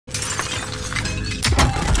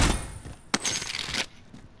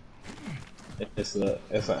It's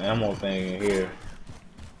an ammo thing in here.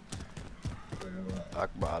 I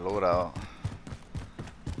can buy a loadout.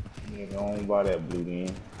 Nigga, don't buy that blue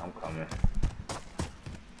then. I'm coming.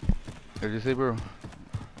 What'd you say, bro?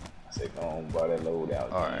 I said don't buy that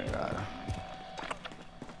loadout. Alright, got it.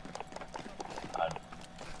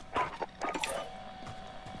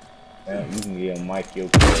 Damn, you can give Mike your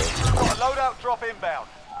cash. Got a loadout drop inbound.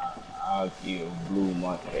 I'll give Blue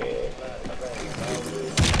my cash.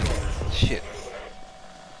 Shit.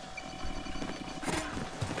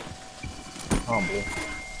 Come on, Blue.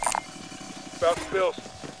 About spills.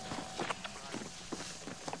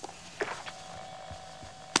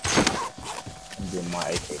 I'm getting my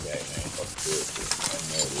AK back, man. Fuck this shit. I'm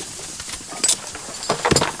mad at this.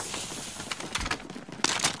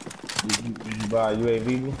 You buy a UAV,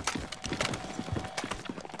 Blue?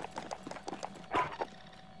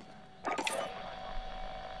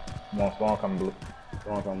 Come on, spawn coming, Blue.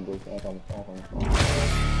 Spawn coming, Blue. Spawn coming, spawn coming, spawn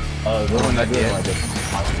coming. Going that good right there.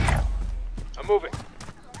 I'm moving.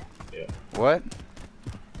 Yeah. What?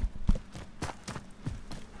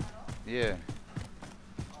 Yeah.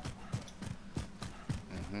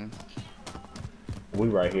 We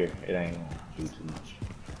right here. It ain't gonna do too much.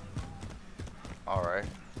 Alright.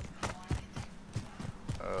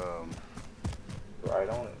 Right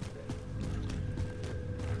on it.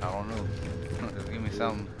 I don't know. Just give me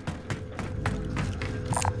something.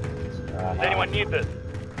 Does anyone need this?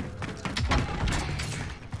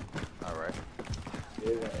 Alright.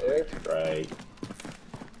 Right.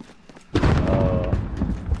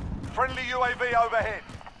 Friendly UAV overhead.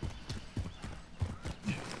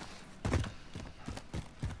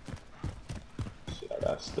 Shit, I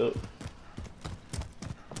got stuck.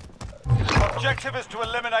 Objective is to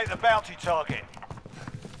eliminate the bounty target.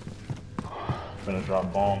 Finna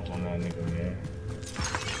drop bombs on that nigga, man.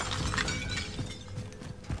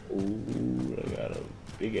 Ooh, I got a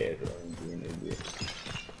big ass running in this bitch.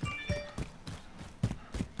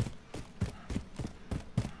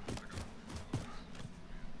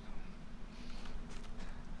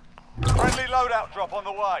 Friendly loadout drop on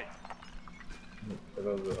the way.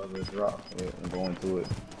 Other drop. Yeah, I'm going through it.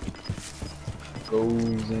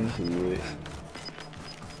 Goes into it.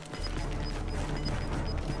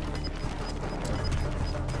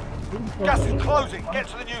 Gas is closing. Get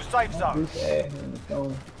to the new safe zone.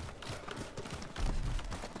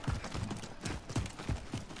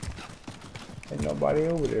 Ain't nobody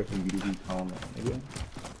over there for you to be calling, nigga.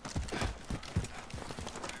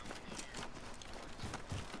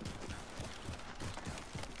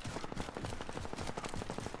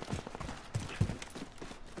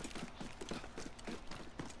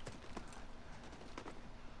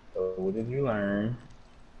 So what did you learn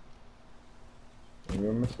from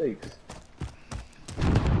your mistakes?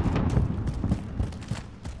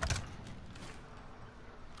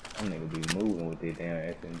 Them niggas be moving with their damn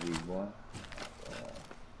SMG, boy.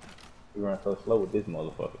 We run so slow with this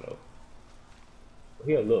motherfucker though.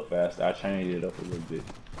 He a little faster. I changed it up a little bit.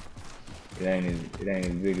 It ain't as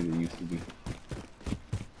big as it used to be.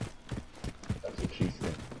 That's what she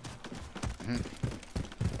said.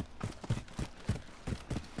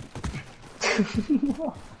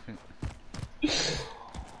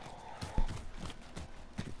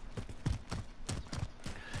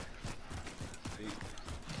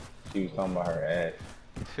 She was talking about her ass.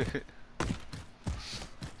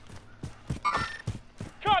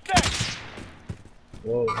 Contact!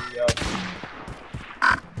 Whoa, who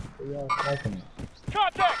y'all sniping?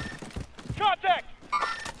 Contact! Contact!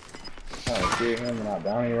 Trying to kill him and I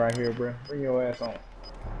bounty right here, bro. Bring your ass on.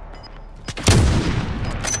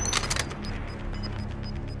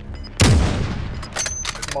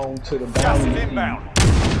 Come on to the Gas bounty. is inbound.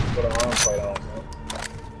 Put an arm fight on, man.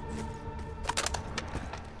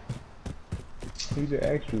 He's an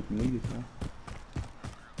extra if you need it, man.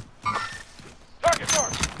 Target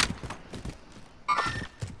marked.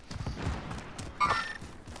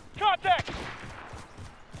 Contact!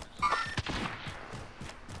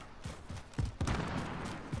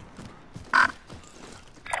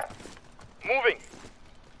 Moving.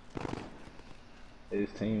 His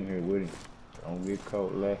team here with him. Don't get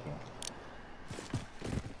caught lacking.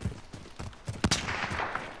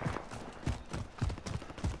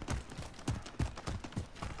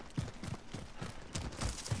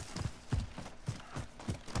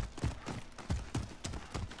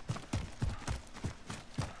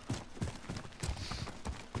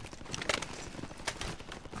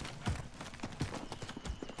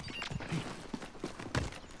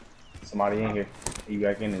 Somebody in here. You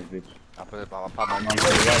back in this bitch. I pop my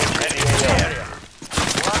Area.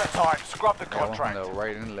 We're out of time. Scrub the contract.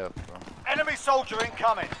 right and left, bro. Enemy soldier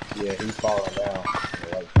incoming. Yeah, he's falling down.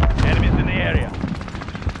 Enemies in the area.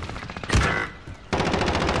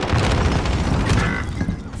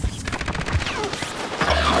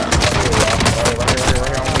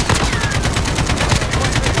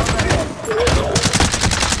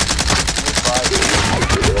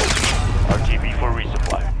 RTB for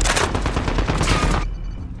resupply.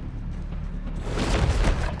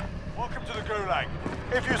 Welcome to the Gulag.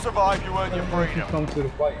 If you survive, you earn your freedom. Come to the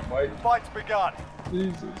fight, Mike. Fight's begun.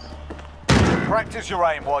 Jesus. Practice your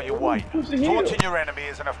aim while you wait. Who's the hero? Taunting your enemy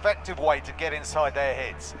is an effective way to get inside their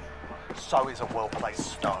heads. So is a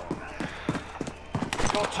well-placed stone.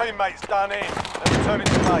 Your teammates done in. They're returning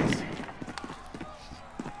to base.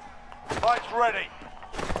 Fight's ready.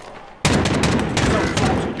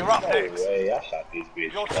 You're up next. No way, I shot this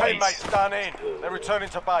bitch Your twice. teammates done in. They're returning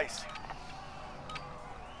to base.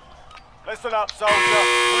 Listen up, soldier.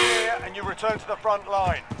 We're here and you return to the front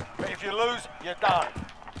line. But if you lose, you're done.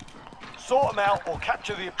 Sort them out or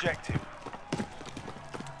capture the objective.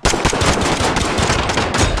 You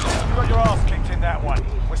got your ass kicked in that one.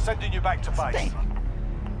 We're sending you back to base.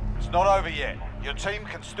 It's not over yet. Your team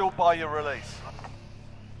can still buy your release.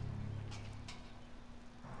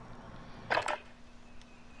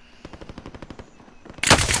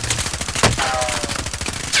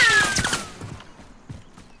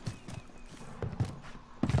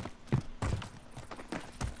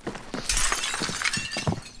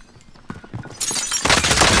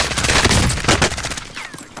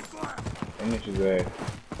 Finish his ass.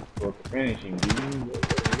 Well, finishing, dude.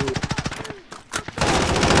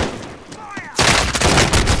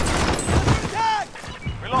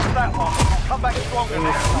 We lost that one. We'll come back stronger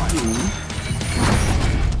next time.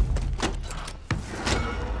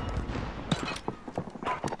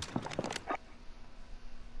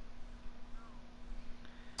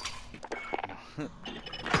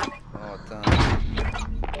 All done.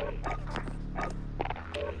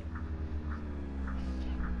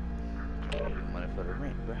 Money for the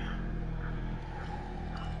rent, bro.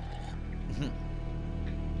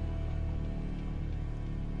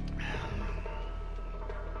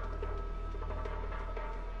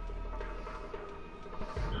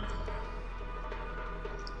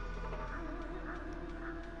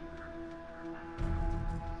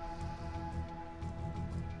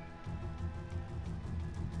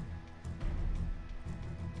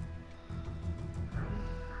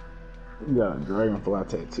 You got a dragonfly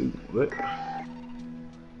tattoo. What?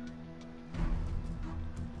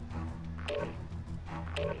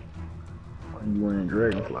 Why are you wearing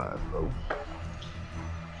dragonflies, bro?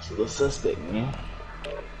 It's a little suspect, man.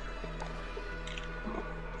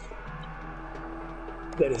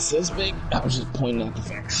 That is suspect? I was just pointing out the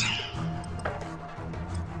facts.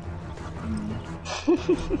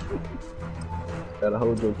 Gotta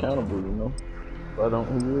hold you accountable, you know? If I don't,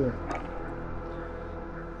 who will?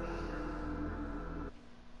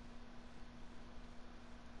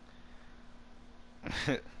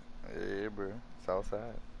 Yeah, bro.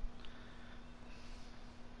 Southside.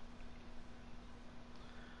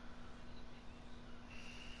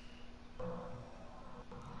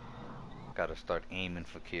 Gotta start aiming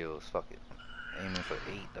for kills. Fuck it. Aiming for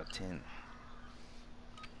 8 or 10.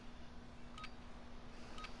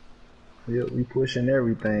 Yep, we pushing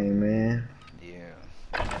everything, man. Yeah.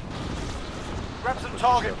 Grab some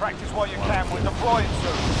target practice while you can. We're deploying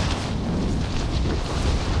soon.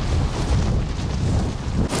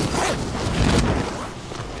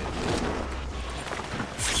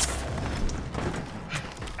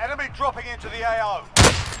 Enemy dropping into the AO.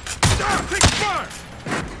 Take fire!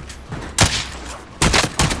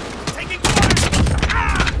 Taking fire!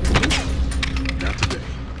 Ah! Not today.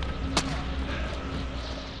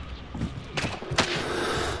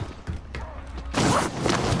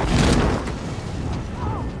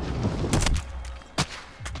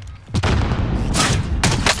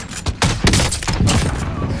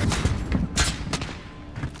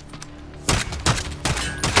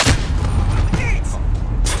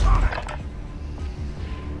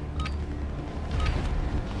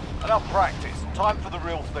 Enough practice. Time for the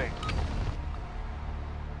real thing.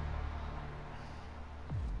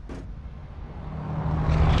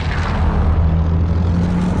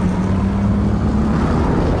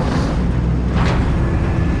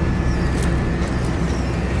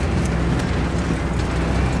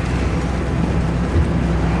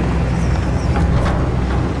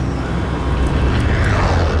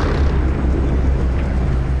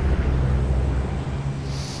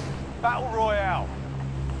 Battle Royale.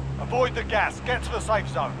 Avoid the gas. Get to the safe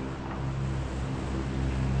zone.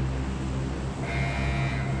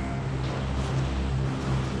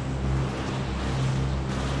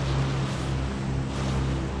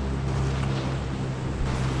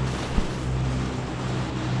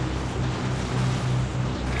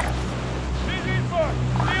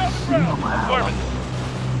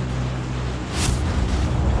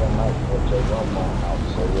 like went to grandma's house,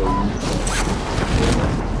 so where you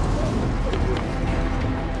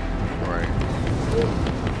Right.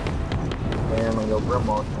 stand on your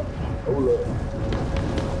grandma's house. Oh look.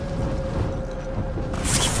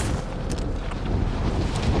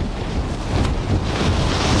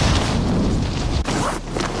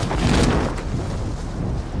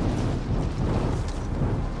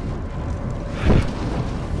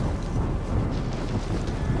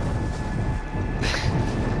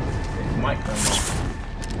 Might come on.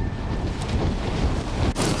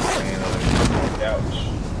 Stand on the couch.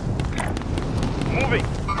 Moving.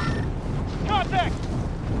 Contact.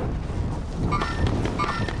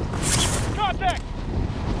 Contact.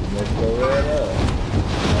 Let's go right up.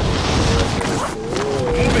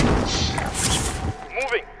 Moving.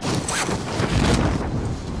 Moving.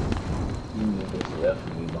 You just left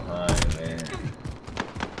me behind, man.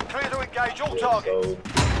 Clear to engage all Yeah, targets. so,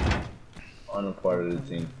 on a part of the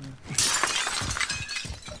team.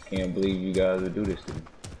 I can't believe you guys would do this to me.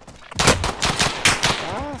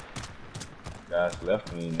 You guys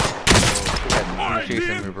left me. Two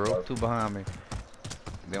chasing me, bro. Two behind me.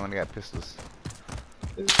 They only got pistols.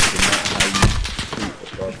 This is not how you treat a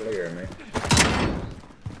star player, man.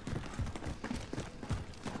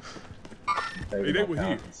 Hey, they were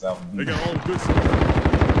here. South They Beach. got all the good stuff.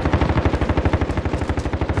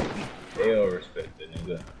 They all respect the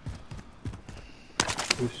nigga.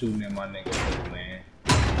 Who's shooting at my nigga, man?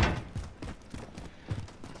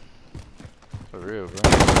 For real, bro.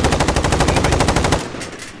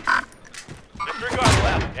 Disregard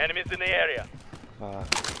left. Enemies in the area.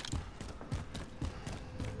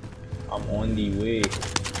 I'm on the way.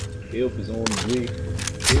 Help is on the way.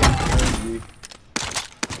 Help is on the way.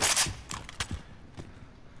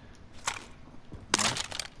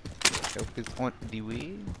 Help is on the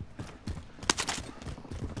way.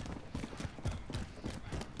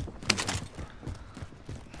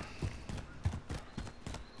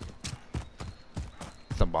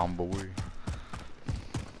 It's a bomb boy.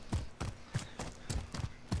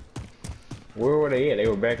 Where were they at? They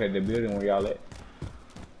were back at the building where y'all at.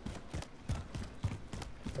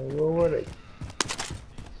 Where were they?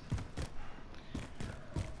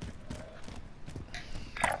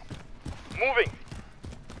 Moving.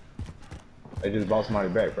 They just bought somebody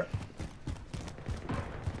back, bro.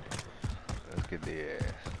 Let's get the ass.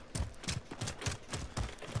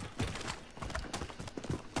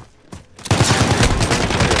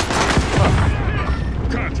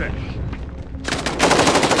 Contact.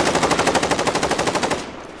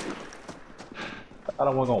 I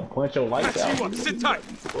don't want to punch your lights That's out. you up. Sit tight.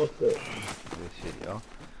 What's up? Good shit, y'all.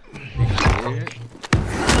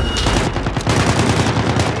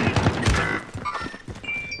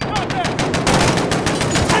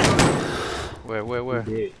 Where?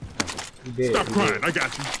 He dead. He dead. Stop He crying. dead. I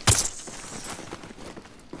got you.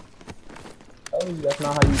 Oh, that's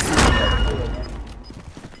not how you treat that.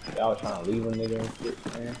 Y'all was trying to leave a nigga and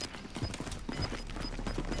shit, man.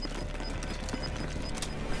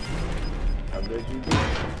 I bet you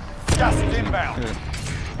did. Gas is inbound.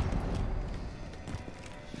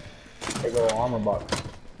 They go armor box.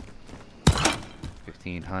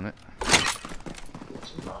 1500.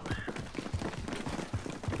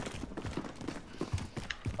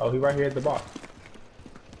 Oh, he right here at the box.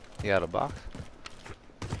 You got a box?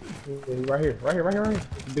 He right here. Right here.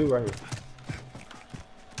 Dude right here.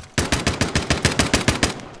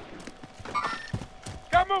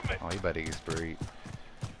 Got movement. Oh, you about to get sprayed.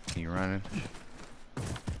 You running?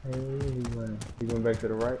 Hey, he went. He went back to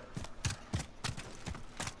the right.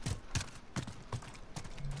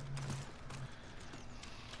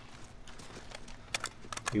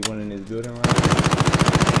 He went in this building right now.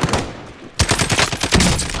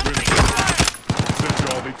 Since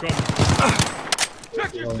y'all be coming.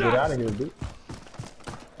 Check He your gonna get out shots. of here, dude.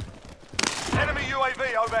 Enemy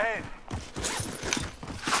UAV overhead.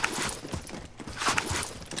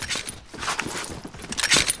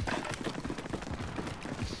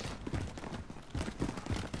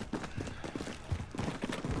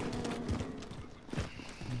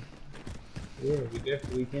 Yeah, we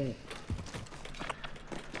definitely can.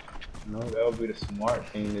 No, that would be the smart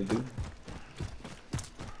thing to do.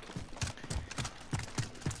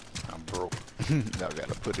 I'm broke. Y'all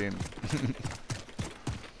gotta put in.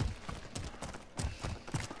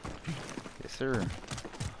 Yes, sir.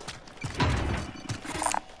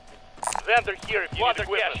 Xander here if you need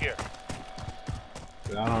equipment. Here.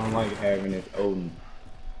 But I don't like having this Odin.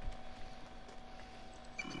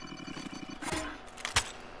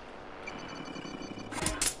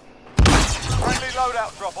 Friendly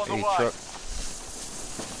loadout drop on the Hey, way. truck.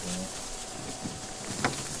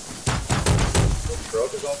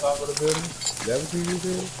 truck is on top of the building? Is that what you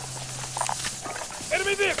did?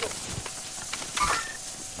 Enemy vehicle!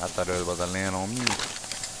 I thought it was about to land on me.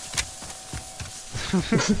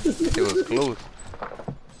 It was close.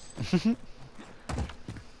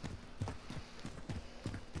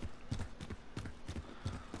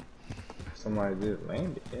 Somebody just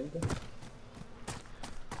landed, didn't they?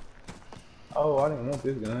 Oh, I didn't want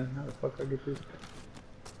this gun. How the fuck I get this gun?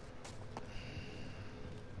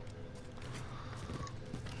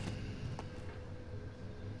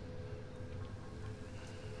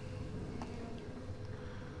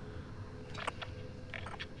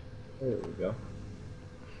 There we go.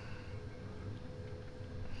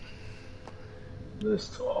 Let's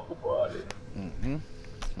talk about it.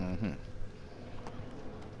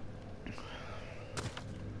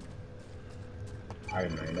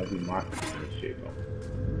 Alright, man, don't be mocking this shit, bro.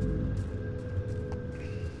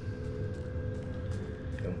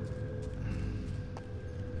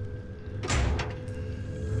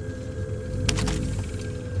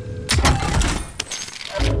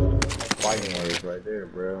 Fighting words right there,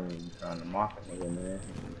 bro. When you trying to mock a nigga, man.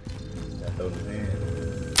 You gotta throw his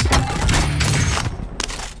hands.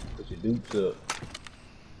 Put your dukes up.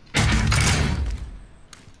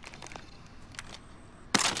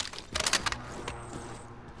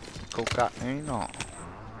 Cocaine on.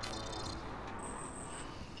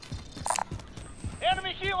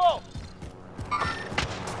 Enemy helo!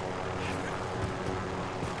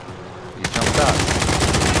 He jumped out.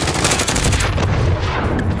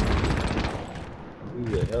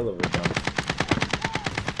 He's a hell of a jump.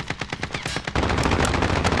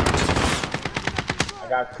 I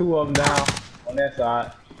got two of them down on that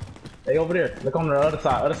side. They over there. Look on the other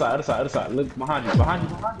side, other side, other side, other side. Look behind you, behind you,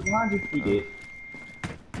 behind you, behind you. He did.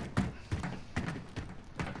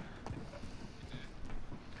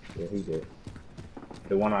 Yeah, he did.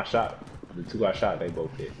 The one I shot, the two I shot, they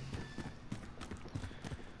both did.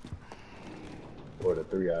 Or the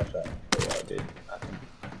three I shot, they all did, I think.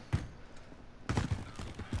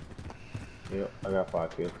 Yep, I got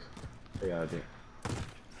 5 kills. They all did.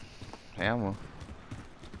 Ammo.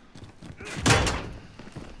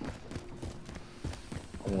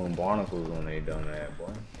 I want barnacles when they done that,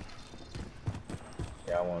 boy.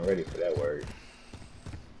 Yeah, I wasn't ready for that word.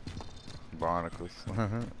 Barnacles.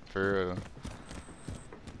 For real.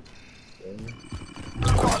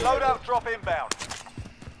 Got a loadout drop inbound.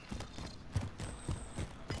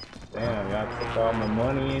 Damn, y'all took all my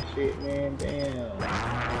money and shit, man. Damn.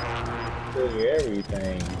 Took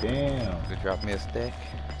everything. Damn. Could drop me a stack.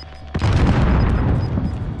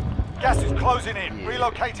 Gas is closing in. Yeah,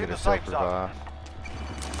 Relocating get the a safe zone. self-revive.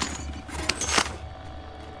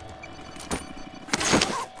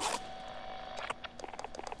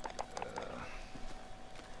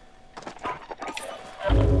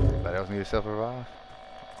 Anybody else need a self-revive?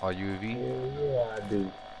 Or UAV? Hell yeah, I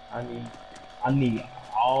do. I need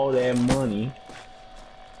all that money.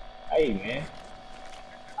 Hey, man.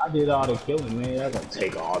 I did all the killing, man. I'm gonna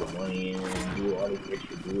take all the money in and do all this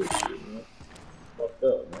extra bullshit, man. Fucked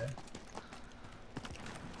up, man.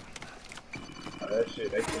 Oh, that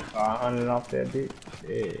shit, they took 500 off that bitch.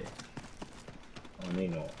 Yeah. I don't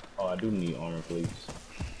need no. Oh, I do need armor plates.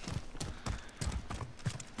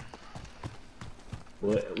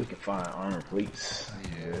 But we can find armor plates.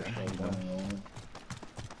 Yeah.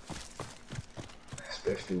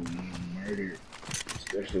 Especially when we murdered.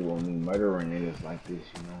 Especially when we murdering niggas like this,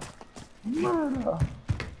 you know. Murder.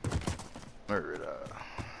 Murder.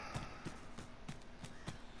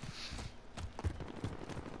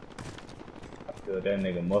 I feel that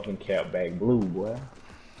nigga muffin cap back blue, boy.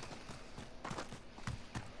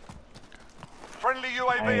 Friendly I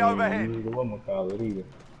UAV ain't overhead. even the woman call it either.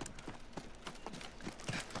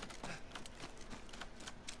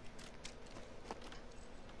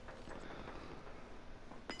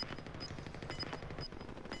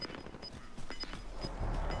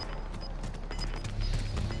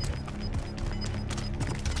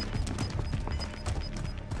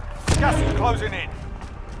 Gas is closing in.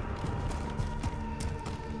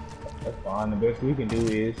 That's fine. The best we can do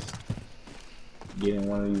is get in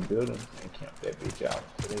one of these buildings and camp that bitch out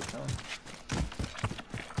until they come.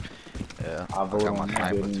 Yeah, I I vote got my on that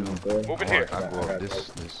sniper building too. there. Moving here. I go up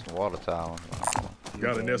this water tower.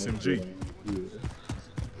 Got an SMG.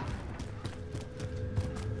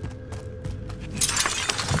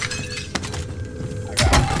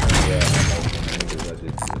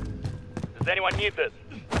 Does anyone need this?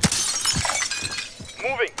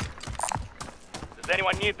 Moving! Does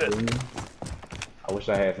anyone need this? I wish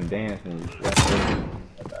I had some dance moves. That's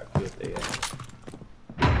what I could say.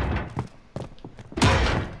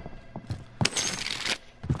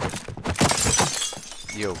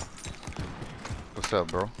 Yo. What's up,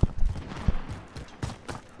 bro?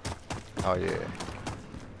 Oh, yeah.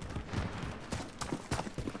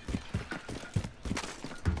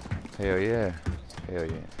 Hell yeah. Hell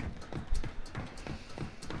yeah.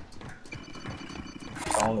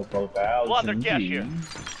 Only 4,000. Well, under cash here.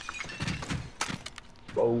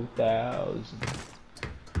 4,000.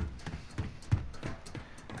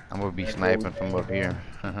 I'm gonna be sniping from up here.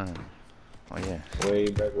 Oh, yeah. Way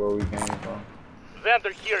back where we came from.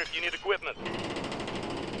 Xander here if you need equipment.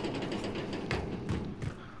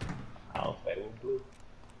 I'll stay with blue.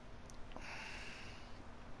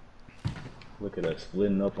 Look at us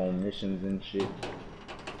splitting up on missions and shit.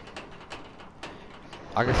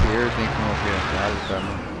 I can see everything from up here. So I just got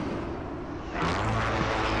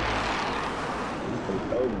You could have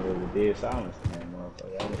told me there was a dead silence in that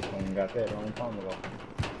motherfucker. I would have got that a long time ago.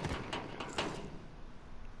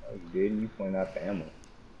 Oh, you didn't? You pointed out the ammo.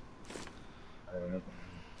 I don't know.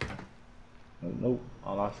 Nope.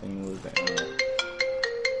 All I seen was the ammo.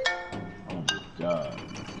 Oh my god.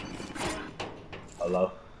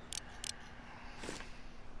 Hello?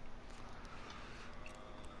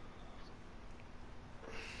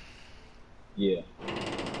 Yeah.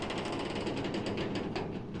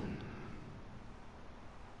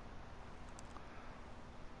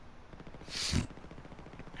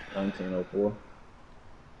 $19.04.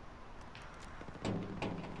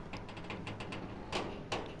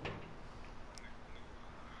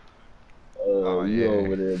 Oh, You yeah.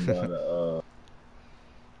 over there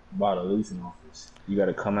by the leasing office. You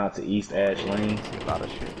gotta come out to East Ash Lane. a lot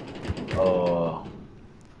of shit. Hold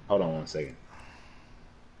on 1 second.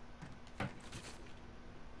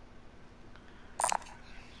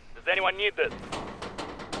 Does anyone need this?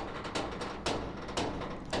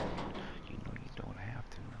 You know you don't have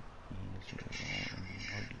to.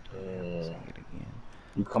 Say it again.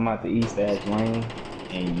 You come out to East Ash Lane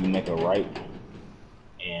and you make a right.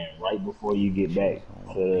 And right before you get back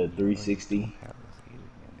to 360,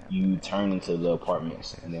 you turn into the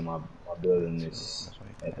apartments. And then my building is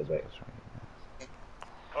at the back.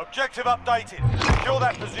 Objective updated. Secure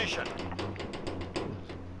that position.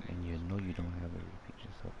 And you know you don't have to repeat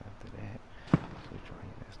yourself after that. Switch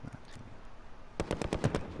right, that's not too.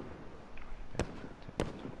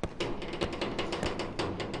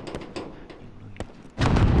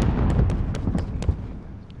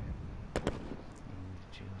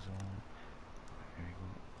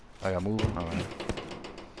 I got moving. Alright.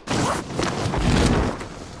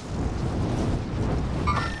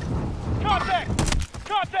 Contact!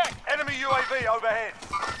 Contact! Enemy UAV overhead.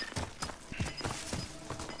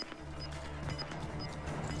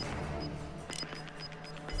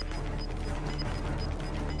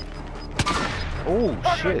 Oh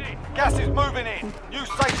shit! Gas is moving in. New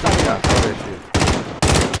safe Yeah, I zone. saw that shit.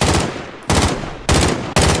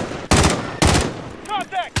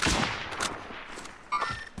 Contact!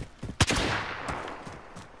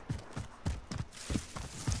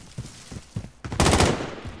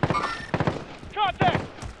 Contact!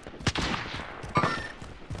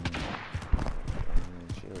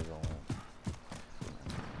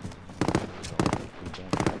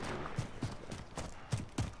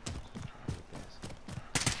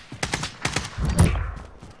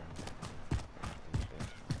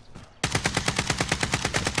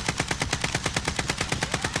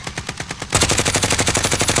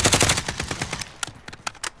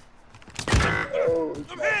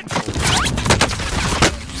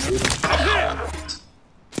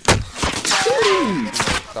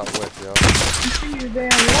 Southwest, y'all.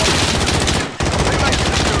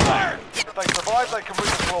 If they survive, they can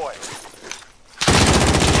redeploy.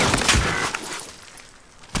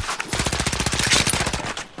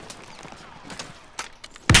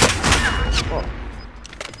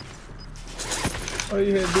 All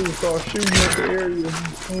you had to do was start shooting at the area as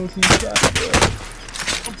soon as he shot.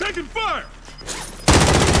 I'm taking fire!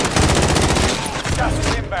 Gas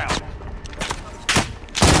is inbound.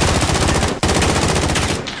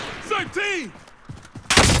 Same team!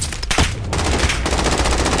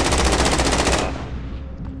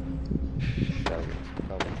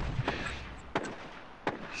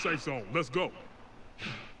 Safe zone, let's go.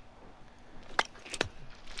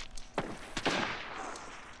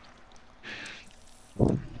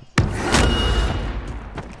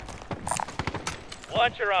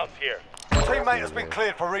 Launch rounds here. Teammate has been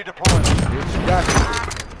cleared for redeployment. Bitch, you got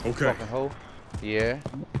it. Okay. Fucking hoe. Yeah.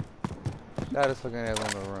 Got this fucking ass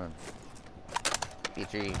on the run.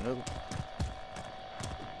 Get your nigga.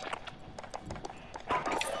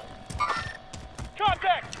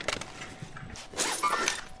 Contact!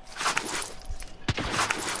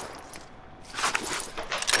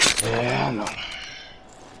 Yeah, I know.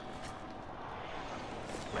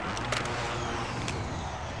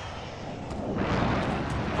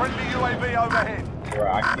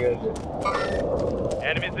 killed it.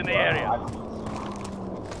 Enemies in the area.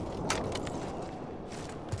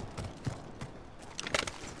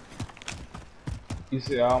 You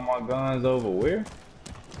see all my guns over where?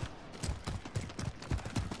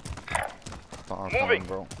 Moving.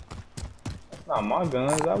 Bro. That's not my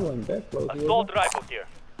guns. I wasn't that close. was Assault I? rifle here.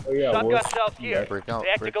 Oh yeah, I Shotgun was. shells here. Break out,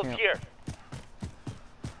 Tacticals break out. here.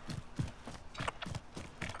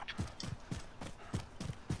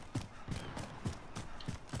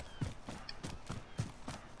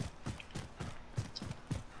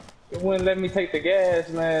 It wouldn't let me take the gas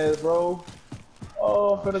mask, bro.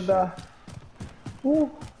 Oh, I'm finna die.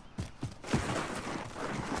 Woo.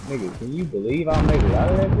 Nigga, can you believe I made it out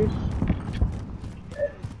of that bitch?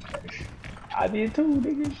 I did too,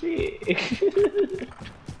 nigga. Shit.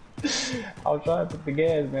 I was trying to put the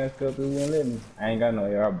gas mask up, it wouldn't let me. I ain't got no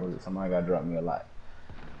AR bullets. Somebody gotta drop me a lot.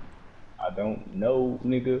 I don't know,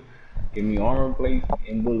 nigga. Give me armor plate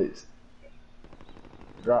and bullets.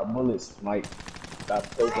 Drop bullets, Mike. Stop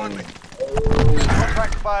taking.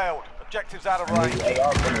 Contract failed. Objectives out of range.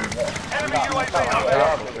 AR bullets. Enemy UAV AR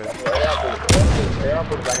overhead. bullets. AR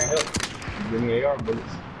bullets, I can help. Give me AR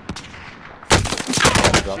bullets.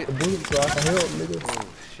 Drop the bullets so I can help, nigga. Oh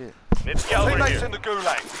shit. It's Calvary Teammates here. in the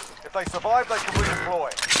gulag. If they survive, they can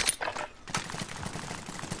redeploy.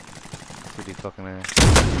 Pretty fucking ass.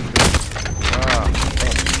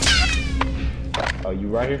 Oh, you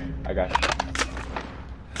right here? I got you.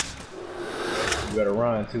 You better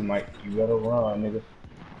run too, Mike. You better run, nigga.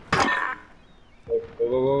 Go, go, go,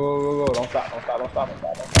 go, go, go. Don't stop, don't stop, don't stop, don't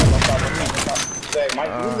stop, don't stop, don't stop, don't stop. Zag,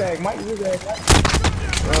 Mike, you zag, Mike, you zag, Mike.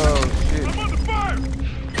 Oh shit. I'm under fire!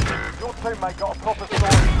 Your teammate got a proper story.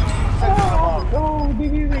 Send them on. Oh,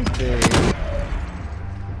 nigga, right there.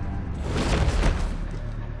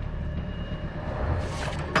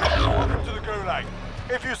 Welcome to the gulag.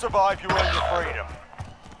 If you survive, you earn your freedom.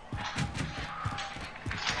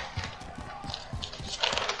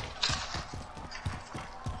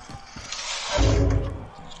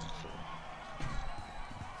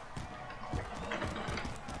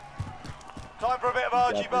 Time for a bit of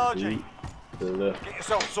argy-bargy. To the left, Get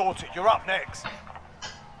yourself sorted. You're up next.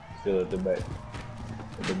 still at the back.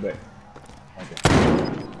 At the back. Okay.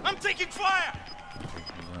 I'm taking fire!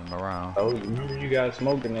 Running around. Oh, you got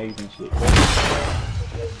smoke grenades and shit.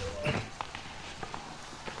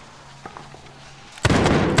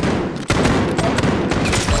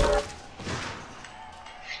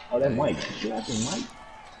 Oh, that Mike. Shit, I think Mike.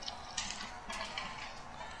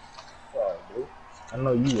 Sorry, dude. I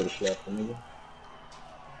know you would've slapped the nigga.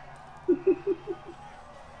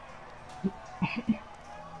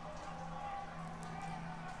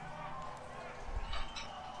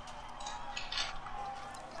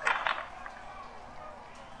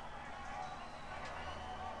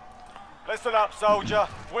 Listen up, soldier.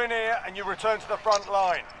 Win here and you return to the front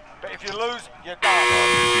line. But if you lose, you're done.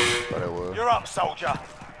 But it was. You're up, soldier.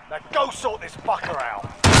 Now go sort this fucker out.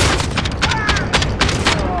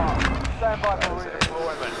 Stand by for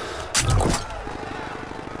redeployment.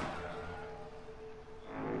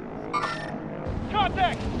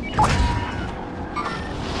 Contact!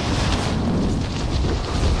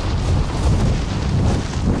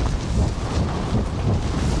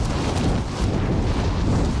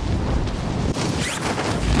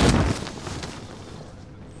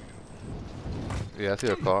 Yeah, I see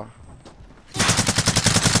a car.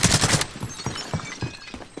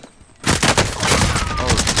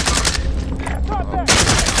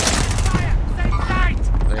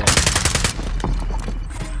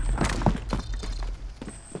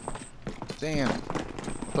 Damn. I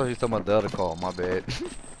thought he was talking about the other car, my bad.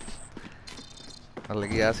 I was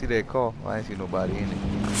like, yeah, I see that car. I ain't see nobody in it.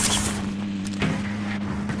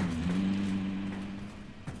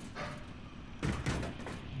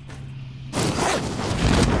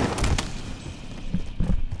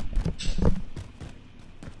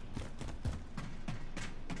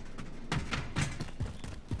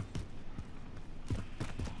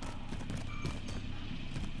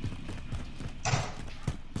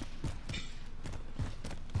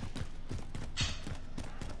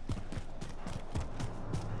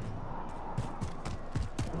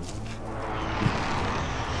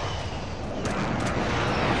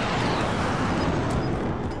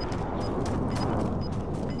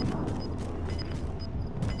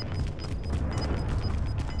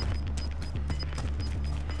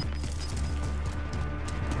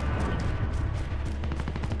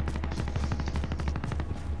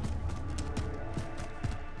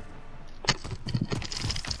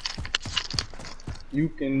 You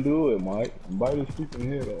can do it, Mike. Bite his freaking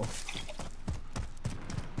head off.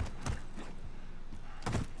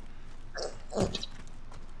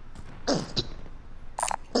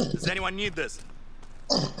 anyone need this?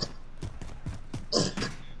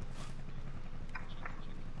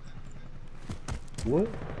 What?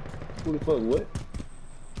 Who the fuck? What?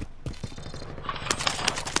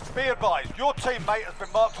 Be advised, your teammate has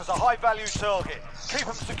been marked as a high-value target. Keep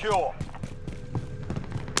him secure.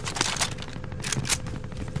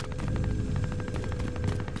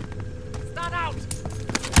 Stand out!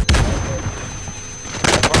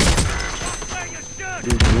 Where you should!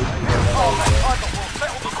 Target will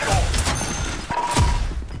settle the score.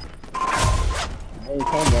 I ain't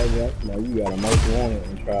talking about that. No, you got a most wanted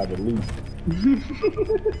and tried to leave.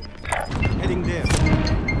 Heading there.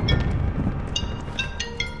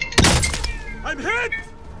 I'm hit!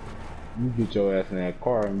 You get your ass in that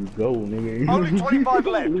car and you go, nigga. Only 25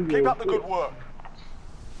 left. Keep up the good work.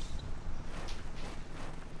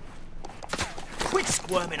 Quit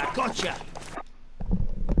squirming, I gotcha!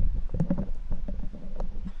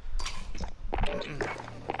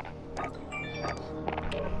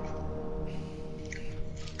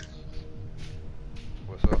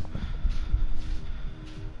 What's up?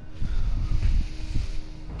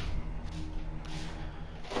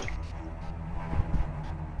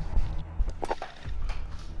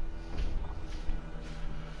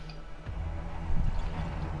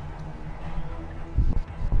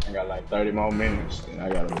 I got like 30 more minutes and I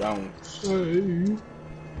gotta bounce. Hey.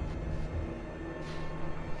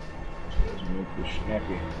 Let's make this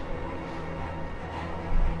snappy.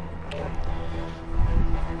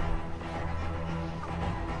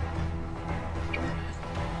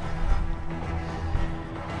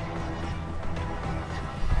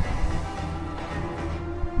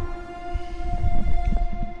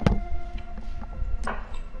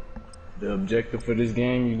 The objective for this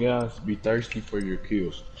game, you guys, be thirsty for your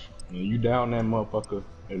kills. When you down that motherfucker,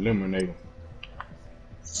 eliminate him.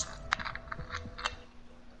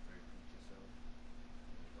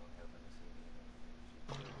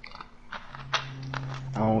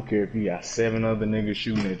 I don't care if you got 7 other niggas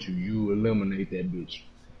shooting at you, you eliminate that bitch.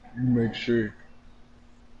 You make sure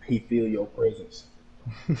he feel your presence.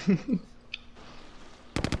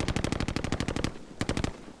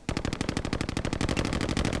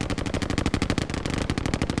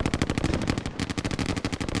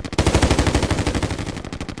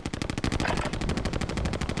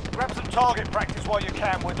 Grab some target practice while you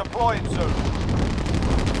can. We're deploying soon.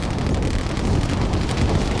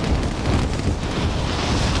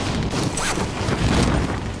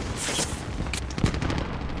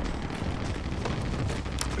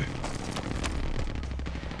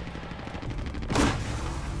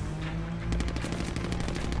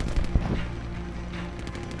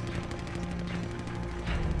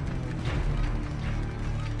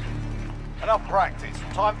 Enough practice.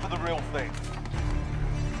 Time for the real thing.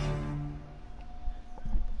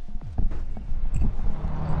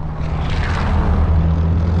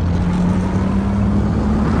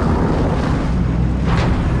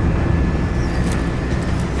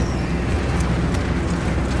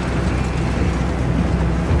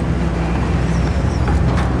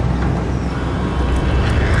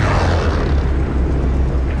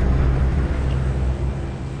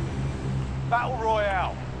 Battle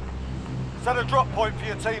Royale. Set a drop point for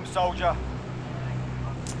your team, soldier.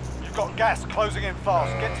 You've got gas closing in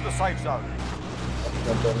fast. Get to the safe zone.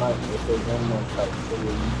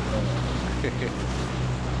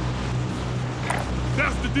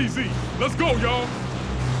 That's the DZ. Let's go, y'all.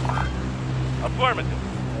 Affirmative.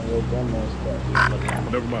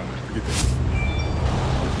 Never mind. Forget that.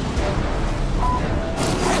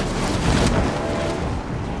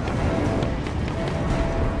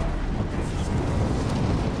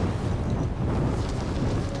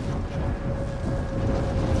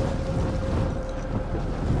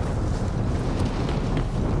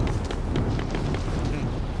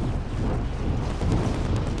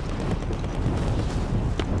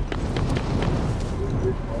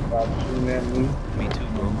 Shooting at me. Me too,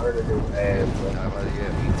 bro. Murder his ass, bro.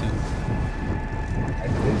 Yeah, me too. I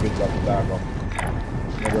get this bitch off the dog.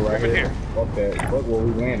 Nigga right here. Fuck that. Fuck where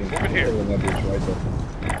we landing. Over here. That bitch right there.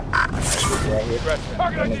 That bitch right here.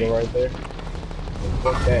 That nigga right there.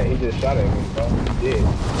 Fuck that. He just shot at me, bro. He did.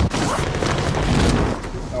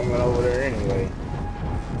 He's coming over there anyway.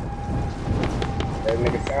 That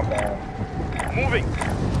nigga southbound. Moving.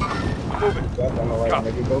 Moving. That's on the right,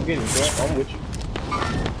 nigga. Go get him, bro. I'm with you.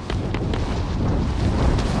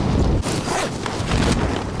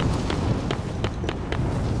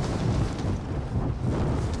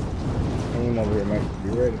 Over here, mate. Be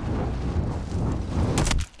ready.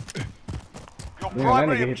 Your Man, that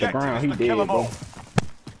primary nigga hit the objective ground. is He to kill dead, them bro. all.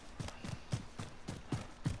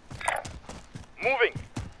 Moving.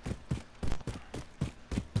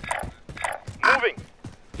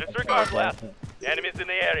 Enemies in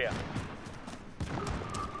the area.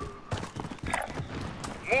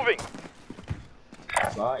 Moving.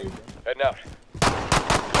 Sorry. Heading out.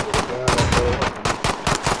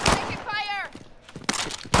 Taking fire!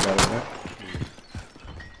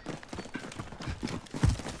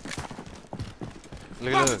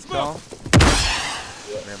 Look at this, Sean.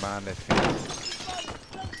 Never mind that field.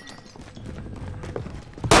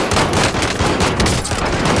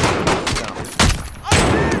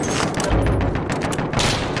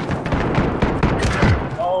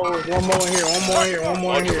 Oh, one more in here, one more in here, one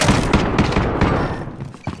more in here.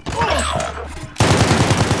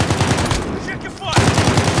 Check your fire!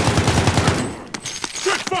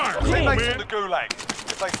 Check fire! Come on, Teammates in man! the gulag.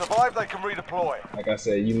 If they survive, they can redeploy. Like I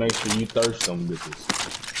said, you make sure you thirst them bitches.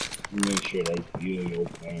 You make sure they feel your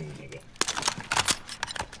pain, nigga.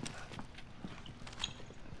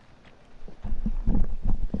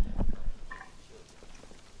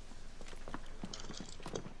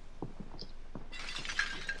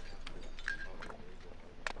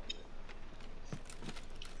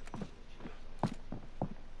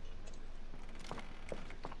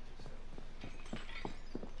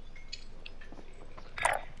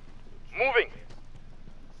 Moving.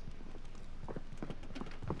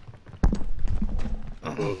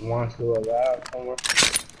 There's one still alive somewhere.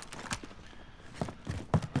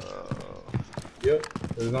 Yep,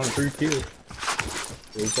 there's only 3 kills.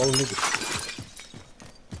 There's 4 niggas.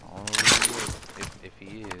 Oh, if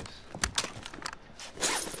he is.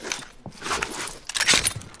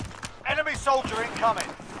 Enemy soldier incoming.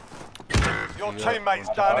 Your teammate's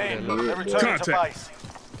done in. They're returning to Contact. base.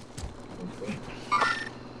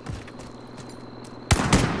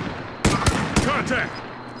 Contact!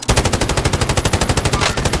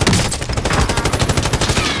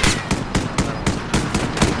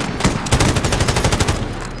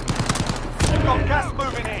 We've got gas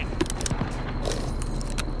moving in.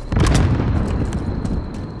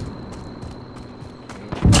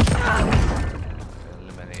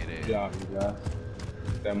 Eliminated. Good job, you guys.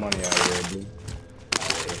 Get that money out of there, dude.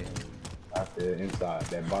 Out there, inside.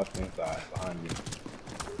 That box inside, behind you.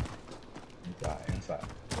 Inside.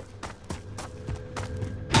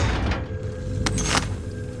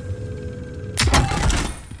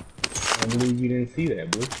 I believe you didn't see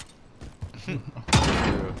that, bro.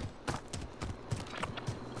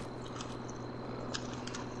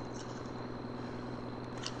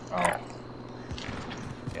 Oh,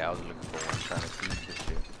 Yeah, I was looking for one trying to see this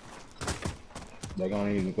shit. they're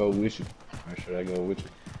gonna even go with you. Make sure they go with you.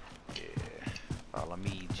 Yeah. Follow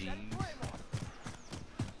me, G's.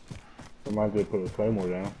 Somebody just put a claymore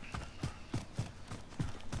down.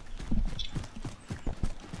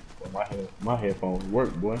 Well, my headphones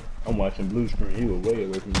work, boy. I'm watching blue screen. He was way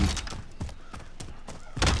away from you.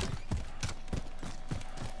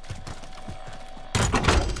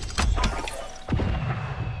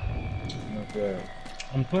 Okay.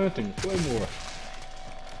 I'm planting claymore.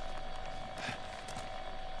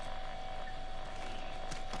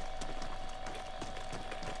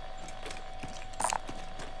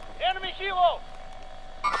 Enemy helo!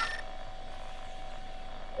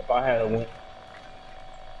 If I had a win,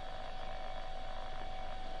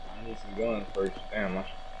 I need some guns first. Damn, I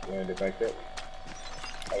should land it back that way.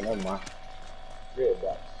 Oh, never mind. Red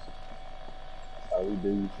box. That's how we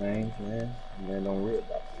do things, man. We land on red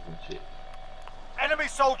boxes and shit. Enemy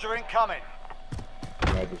soldier incoming.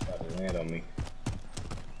 You might just have to land on me.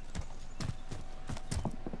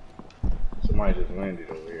 Somebody just landed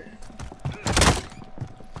over here.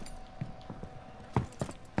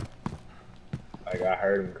 Like I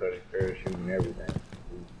heard him cut his parachute and everything.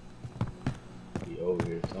 He over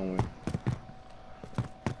here somewhere.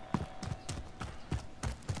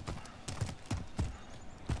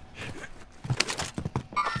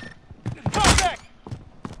 Contact!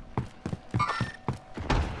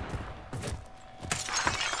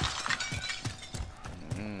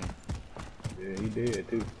 Yeah, he did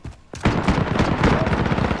too.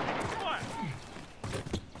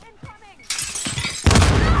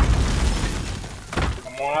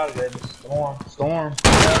 Come on out of there, Storm.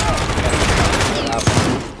 Yeah.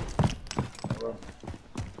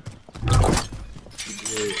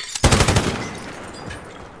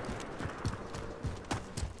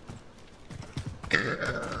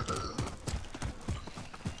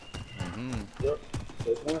 Yep,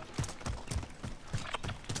 that's one.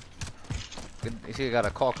 You see, I got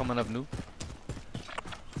a call coming up new.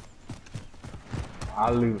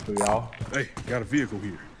 I'll leave it for y'all. Hey, got a vehicle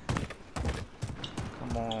here.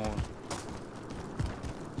 Come on.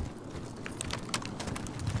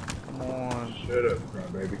 Come on. Shut up, bro,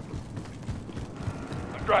 baby.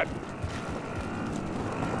 I'm driving.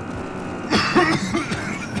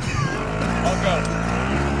 I'll go.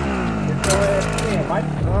 Get your ass in, Mike.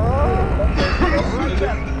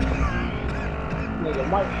 Nigga,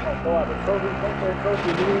 Mike, throw out the trophy. Take that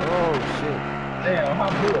trophy, dude. Oh shit. Damn, how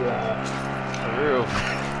good alive. For real.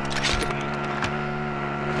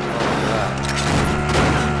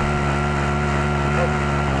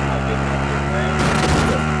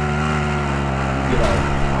 Get off.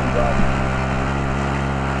 I'm driving.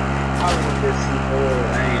 I want this C4.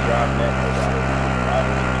 I ain't driving that nobody.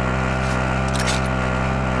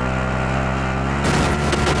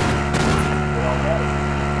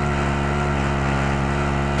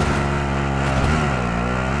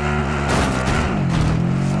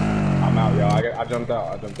 I'm out, y'all. I jumped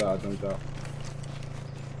out.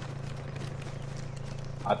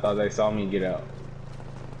 I thought they saw me get out.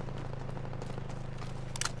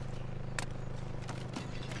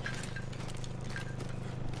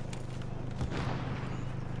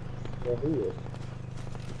 Yeah, who is?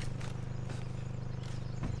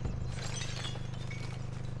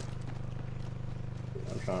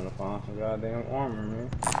 I'm trying to find some goddamn armor, man.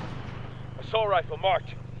 Assault rifle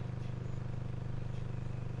marked.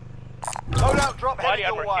 Loadout drop Body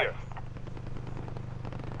heading your armor way. here.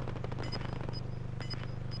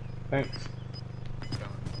 Thanks.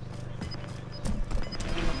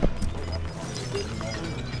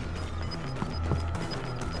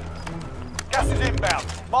 Gas is inbound.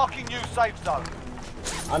 Marking new safe zone.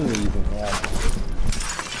 I knew you can have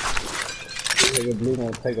this nigga Blue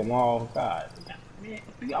gonna take them all. God. Man,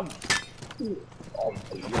 I'm... Oh,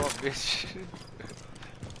 Come on, bitch.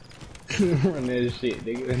 run that shit,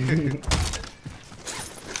 nigga.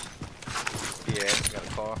 Yeah, got a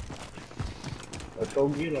car. Let's go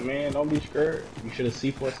get him, man. Don't be scared. You should have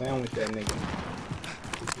C4 sandwiched that nigga.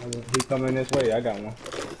 He coming this way. I got one.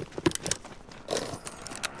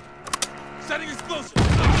 Setting explosive.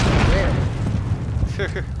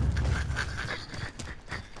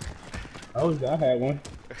 Oh, I had one.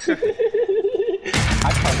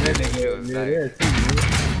 I caught that nigga in midair too, man.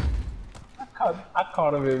 I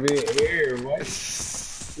caught him in midair, boy.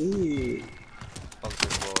 Yeah.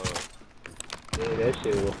 Yeah, that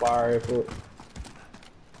shit was fire foot.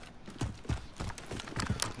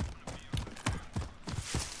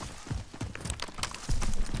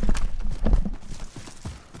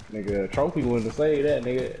 Nigga, trophy wouldn't have saved that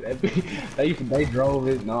nigga. That bitch, they drove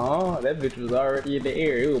it. Nah, that bitch was already in the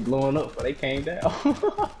air. It was blowing up, so they came down.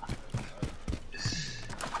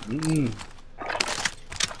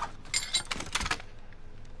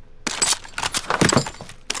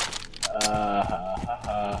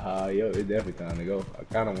 Yo, it's definitely time to go. I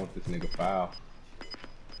kinda want this nigga foul.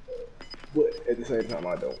 But at the same time,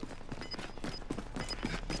 I don't.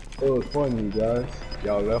 It was fun, you guys.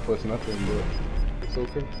 Y'all left us nothing, but it's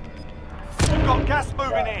okay. We've got gas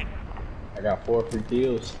moving in. I got 4 free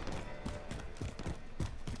kills.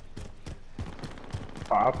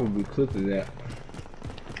 Oh, I could be clipping that.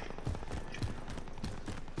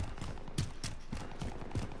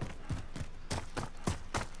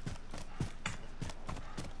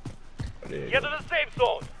 Get to the safe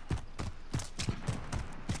zone.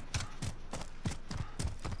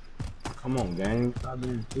 Come on, gang. Stop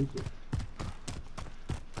being stupid.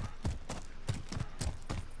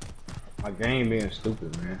 My game being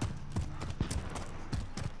stupid, man.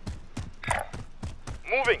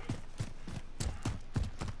 Moving.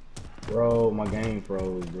 Bro, my game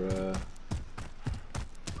froze, bruh.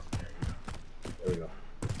 There we go.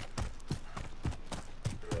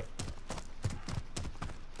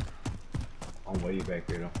 I'm way back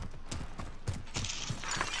here, though.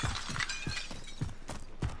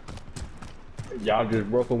 Y'all just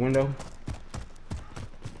broke a window?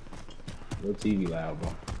 Your TV loud,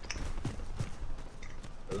 bro.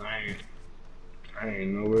 I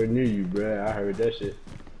ain't nowhere near you, bruh. I heard that shit.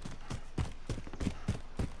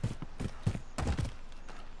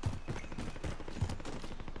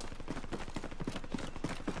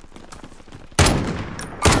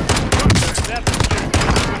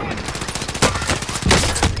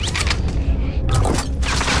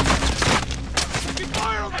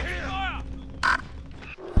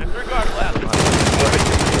 Disregard left.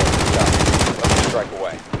 Strike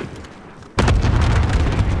away.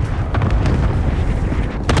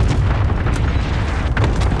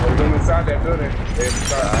 We're going inside that building. They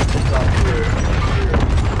start here.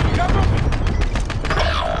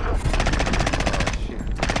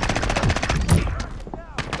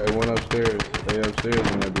 They went upstairs. They upstairs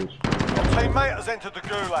in that bitch. Your teammate has entered the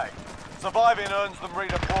gulag. Surviving earns them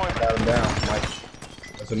redeployment. Got him down, Mike.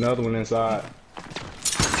 There's another one inside.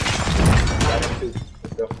 Got him too.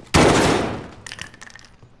 Let's go.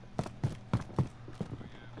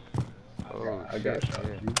 Oh I got shot.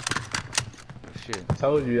 Yeah. Shit.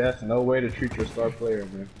 Told you that's no way to treat your star player,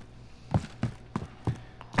 man.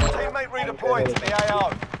 Teammate redeployed to the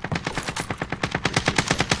AO.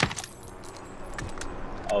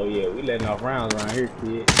 Oh yeah, we letting off rounds around here,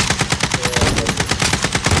 kid.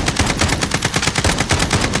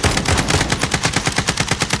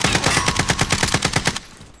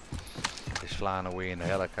 It's flying away in the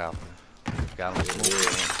helicopter. Got him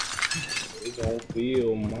smoking. We gon'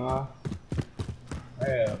 feel my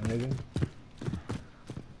ass, nigga.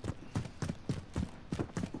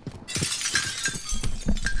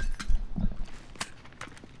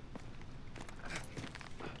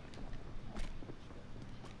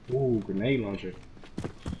 Ooh, grenade launcher.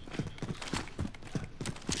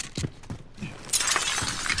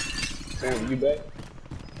 Sam, you back?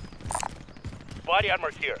 Body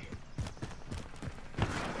armor's here.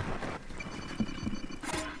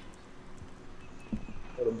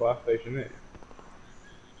 Where the boss station at?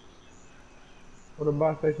 Where the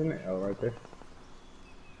boss station at? Oh, right there.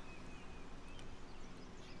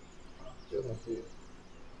 Still don't see it.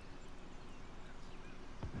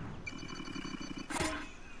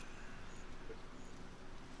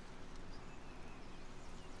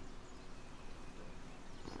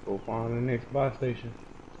 Go find the next buy station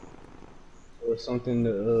or something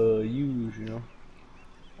to use, you know.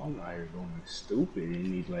 I'm out here going stupid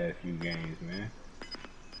in these last few games, man.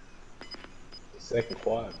 The second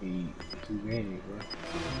quad beat in 2 games, bro.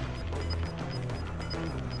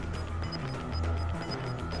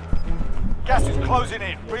 Gas is closing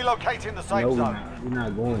in. Relocating the safe No, zone. we're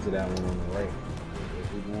not going to that one on the right.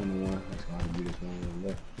 If we're going to one, that's going to be this one on the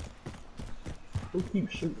left. Who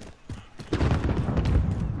keeps shooting?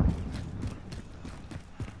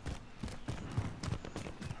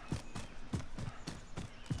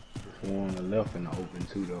 One on the left and the open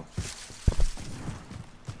too though.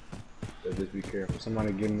 So just be careful.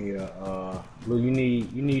 Somebody give me a Blue, you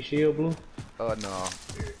need shield, Blue? No.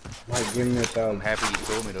 Mike, give me I'm 1,000. happy you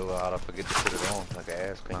told me though. I'll forget to put it on like an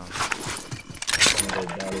ass clown. I'm gonna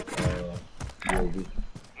go buy this UAV.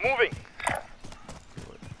 Moving.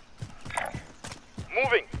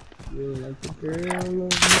 Moving. Yeah, like the girl.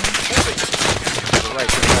 Moving.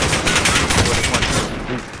 Right. What is one?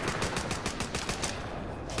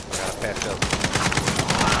 I gotta pass up.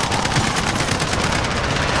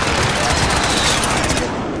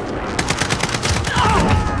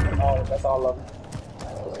 Oh, that's all of them.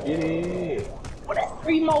 Let's get it. Oh, that's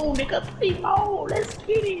 3 more, nigga. 3 more. Let's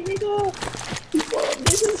get it, nigga. Keep up,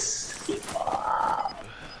 niggas. Keep up.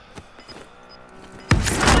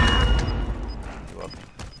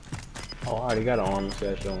 Oh, I already got an armor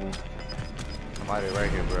set on. Somebody right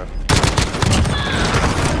here, bro.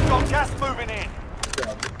 Got gas moving in.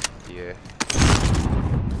 Yeah.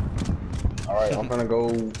 Alright, I'm gonna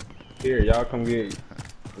go here. Y'all come get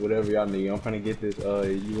whatever y'all need. I'm gonna get this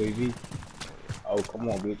UAV. Oh, come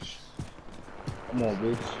on, bitch. Come on,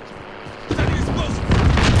 bitch.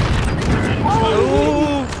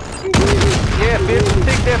 Ooh! Yeah, bitch,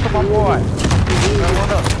 take that from my boy.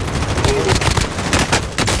 One up.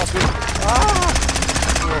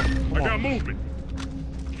 I got movement.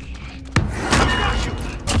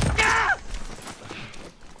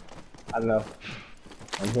 I know.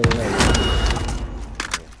 I'm hitting that.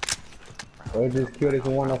 Or just kill this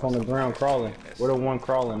one up on the ground crawling. Where the one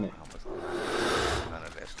crawling at? None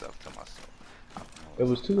of that stuff to myself. There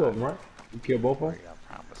was 2 of them, right? You killed both of them? I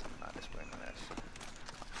promise I'm not explaining that shit.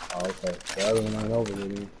 Oh, okay. The other one ain't over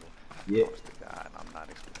there. Yeah. God, I'm not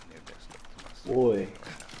explaining that stuff to myself. Boy.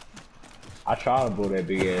 I tried to blow that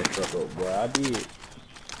big ass truck up, boy. I did.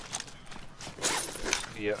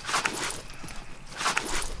 Yep.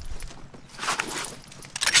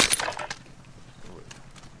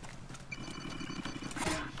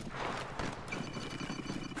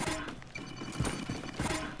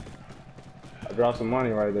 I dropped some money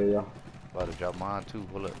right there, y'all. About to drop mine too.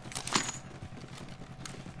 Pull up.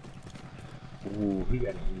 Ooh, he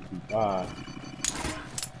got an MP5. Got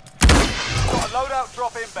a loadout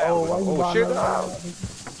drop inbound. why you buying shit. that loud?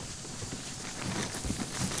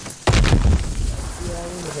 Yeah, I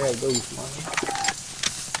really had those, man.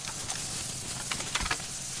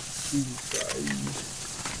 Jesus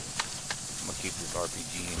Christ. I'm gonna keep this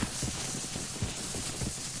RPG in.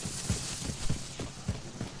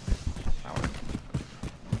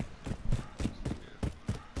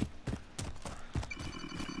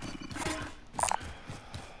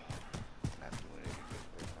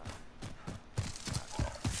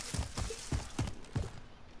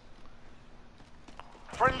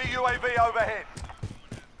 Friendly UAV overhead.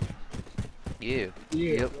 Yeah.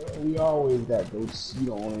 Yeah, Yep. bro, we always got those. You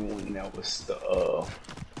the only one that was the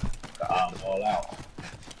I'm all out.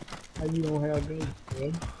 How you don't have guns,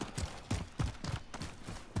 man?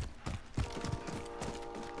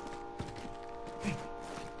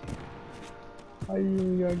 How you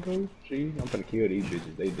ain't got ghosts? See, I'm gonna kill these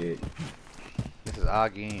bitches. They dead. This is our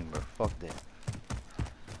game, bro. Fuck that.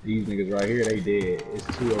 These niggas right here, they dead. It's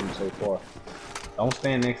 2 of them so far. Don't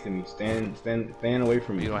stand next to me. Stand away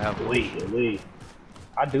from me. You don't have to. Wait.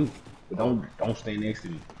 I do, but don't stand next to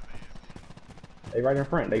me. They right in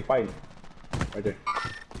front. They fighting. Right there.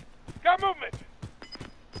 Got movement.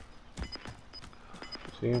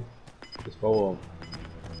 See him? There's 4 of them.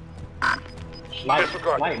 Snipe,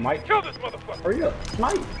 Mike. Kill this motherfucker. Hurry up.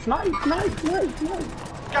 Snipe.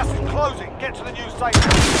 Gas is closing. Get to the new safe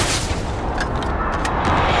zone.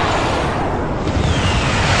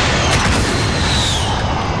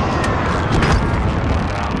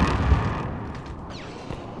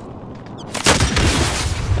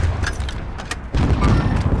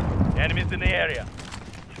 Enemies in the area.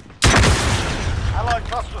 Allied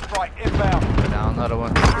cluster strike inbound. Down another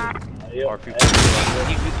one. Yep. RP.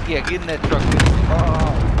 Yeah, get in that truck.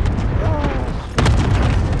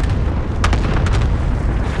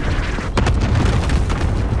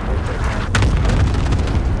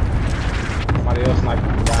 Somebody else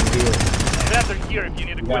sniping down here. Vendor here if you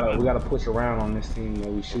need equipment. We gotta push around on this team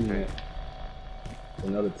that we shooting at.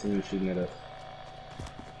 Another team shooting at us.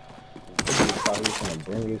 He's gonna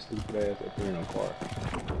bring his stupid ass up here in a car.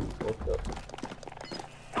 What's up?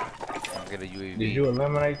 I'll get a UAV. Did you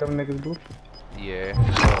eliminate them niggas, Blue? Yeah.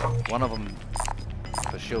 One of them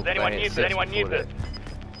for sure. Does anyone need this? Anyone need this?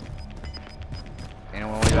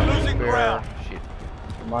 Anyone want to Losing ground. Shit.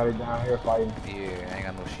 Somebody down here fighting. Yeah, I ain't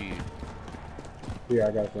got no shield. Here,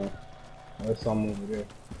 I got some. There's some over there.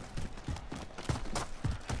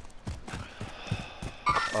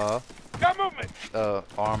 Got movement.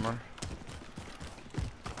 Armor.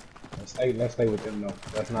 Let's stay with them though.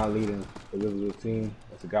 That's not leading. Cause this is a team.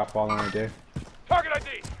 That's a guy falling right there. Target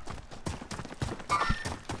ID.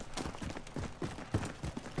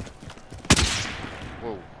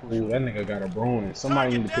 Whoa. Ooh, that nigga got a broom.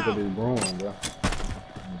 Somebody need to pick up his broom, bro.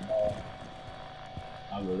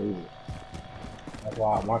 I believe it. That's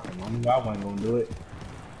why I want him. I knew I wasn't gonna do it.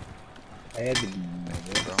 I had to be,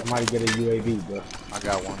 bro. Somebody get a UAV, bro. I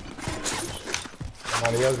got one.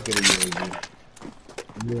 Somebody else get a UAV.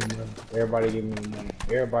 Everybody give me the money.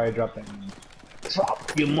 Everybody drop that money.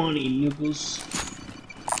 Drop your money, niggas.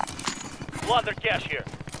 Launder cash here.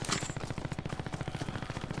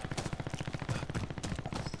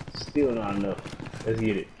 Still not enough. Let's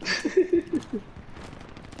get it.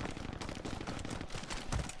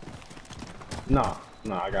 Nah,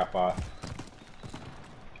 I got 5.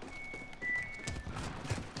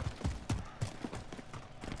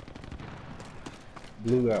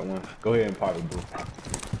 Blue got 1. Go ahead and pop it, Blue.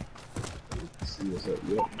 Let's see what's up.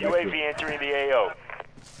 Yep, UAV entering the AO.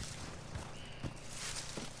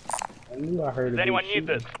 I knew I heard. Does anyone need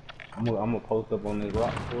this? I'm gonna post up on this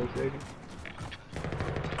rock for a second.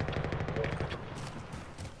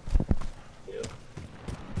 Yeah.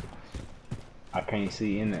 I can't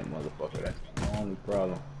see in that motherfucker. That's the only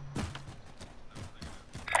problem.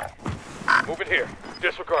 Moving here.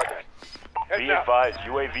 Disregard that. Be advised,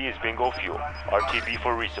 UAV is bingo fuel. RTB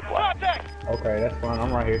for resupply. Okay, that's fine.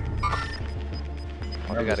 I'm right here.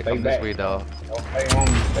 We gotta come this way, dog. Don't stay on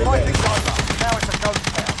me. Stay Fighting's back. over. Now it's a ghost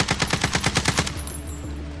town.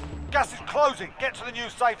 Gas is closing. Get to the new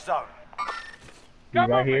safe zone. He's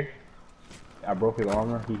right here. I broke his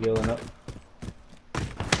armor. He healing up.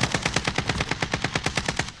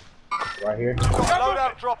 Right here.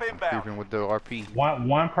 Loadout drop inbound. Creeping with the RP.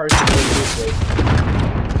 One person looked this way.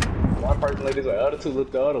 One person looked this way. The other 2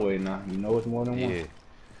 look the other way now. You know it's more than one. Yeah.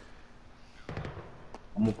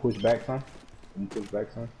 I'm gonna push back some.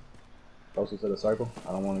 Closer to the circle.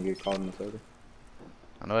 I don't want to get caught in the circle.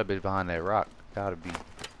 I know that bitch behind that rock. Gotta be.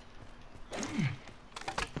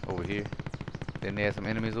 Over here. Didn't they have some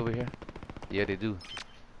enemies over here? Yeah, they do.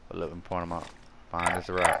 But look, I'm pouring them out. Behind this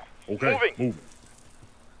rock. Okay. Moving. Move.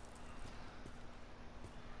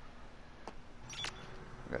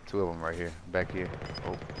 Got 2 of them right here. Back here.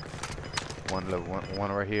 Oh.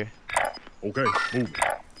 One right here. Okay. Move.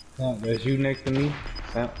 That's you next to me.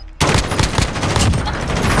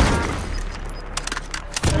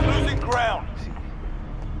 Losing ground.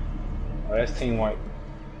 Oh, that's team white.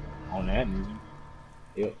 On that.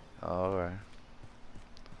 Yep. Alright.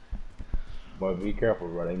 But be careful,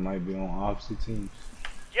 bro. They might be on opposite teams.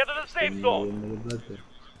 Get to the safe zone.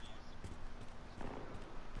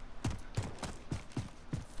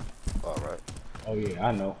 Alright. Oh yeah,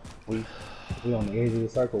 I know. We on the edge of the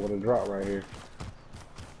circle with a drop right here.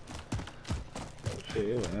 Oh Shit,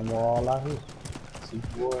 it was ammo all out here.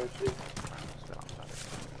 C4 and shit.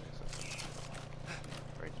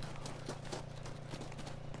 Right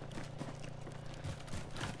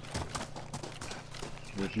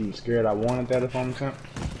But you was scared I wanted that if I'm saying?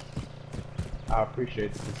 I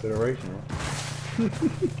appreciate the consideration, bro.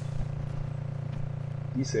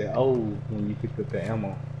 You said, oh, when you picked up the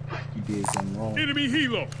ammo, you did something wrong. Enemy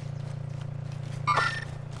helo.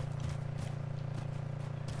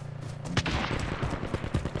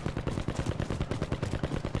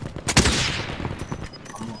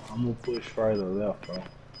 I'm gonna push further left, bro.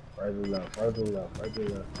 Further left, further left, further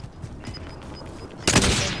left.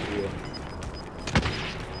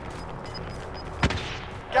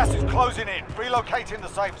 Gas is closing in. Relocating the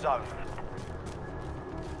safe zone.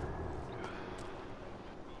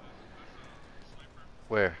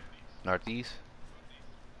 Where? Northeast?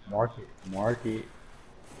 Mark it, mark it.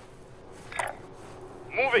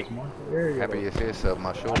 Moving. Mark the area. Happy though. you said something.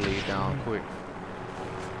 My shoulder laid down quick.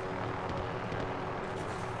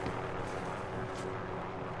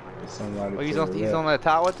 There's somebody Oh, to he's the on left. that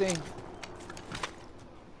tower thing?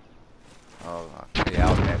 Oh, yeah,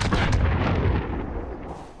 out next.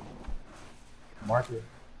 Mark it.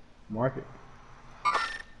 Mark it.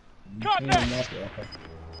 Contact! Mark it. Okay.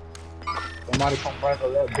 Somebody come further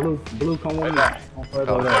left. Blue, come with me. back. Come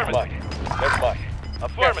further Oh, left. Never mind.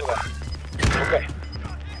 Affirmative. Okay.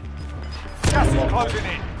 Gas is closing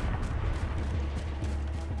in.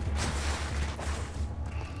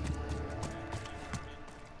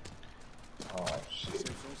 Oh shit.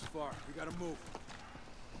 Safe zone's far. We gotta move.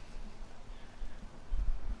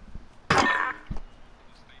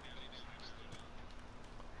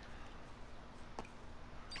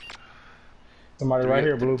 Somebody right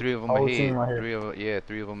here, Blue. Three of them Whole ahead. team right here.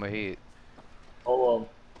 Three of them ahead. Oh,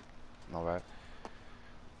 All right.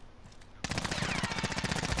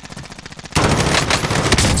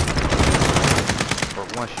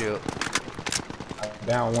 Broke one shield.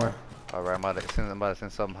 down one. All right, I'm about to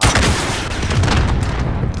send something high.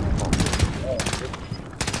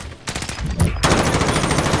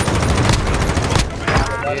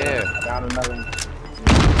 Yeah. Down another one.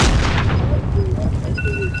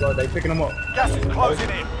 So they picking them up. Gas is closing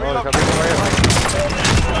in. Oh, come right here.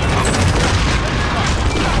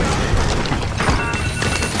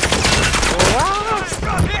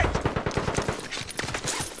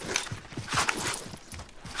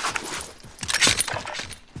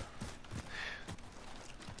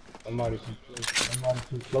 Somebody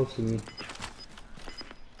too close to me.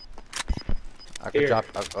 I can Here. drop.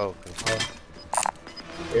 Oh, okay.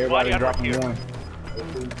 Everybody Body dropping armor one.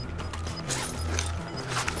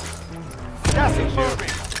 Gas is moving.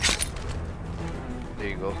 There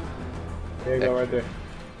you go. There you go, right there.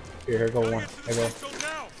 Here go one. There go. So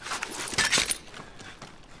now.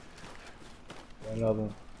 Another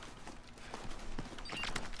one.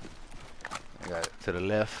 I got it to the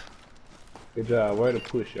left. Good job. Way to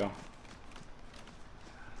push, y'all.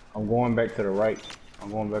 I'm going back to the right.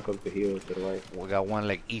 I'm going back up the hill to the right. We got one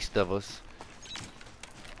like east of us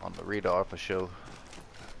on the radar for sure.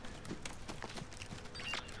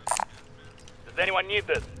 Does anyone need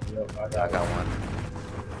this? Yep, I I got got one.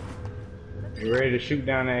 You ready to shoot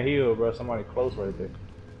down that hill, bro? Somebody close right there.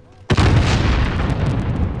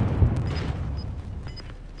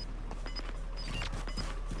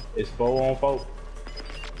 It's 4-on-4.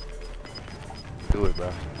 Do it, bro.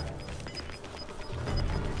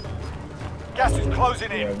 Gas is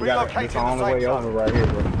closing in. Yeah, we got it's on Relocating the the way safe over zone. right here,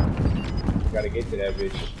 bro. We gotta get to that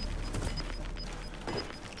bitch.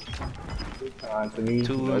 Time to me.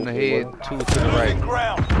 Two in the head, two to the Losing right.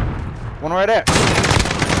 ground. One right there.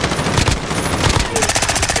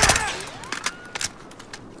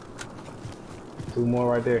 Two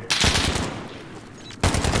more right there.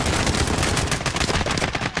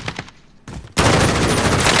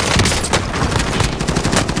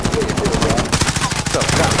 What's up,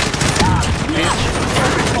 Doc? Bitch.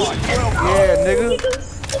 Yeah,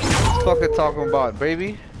 nigga. Fucking talking about,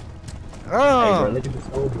 baby. Hey, bro, look at the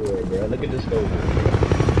scoreboard, bro. Look at the scoreboard.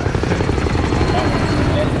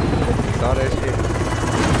 Saw that shit.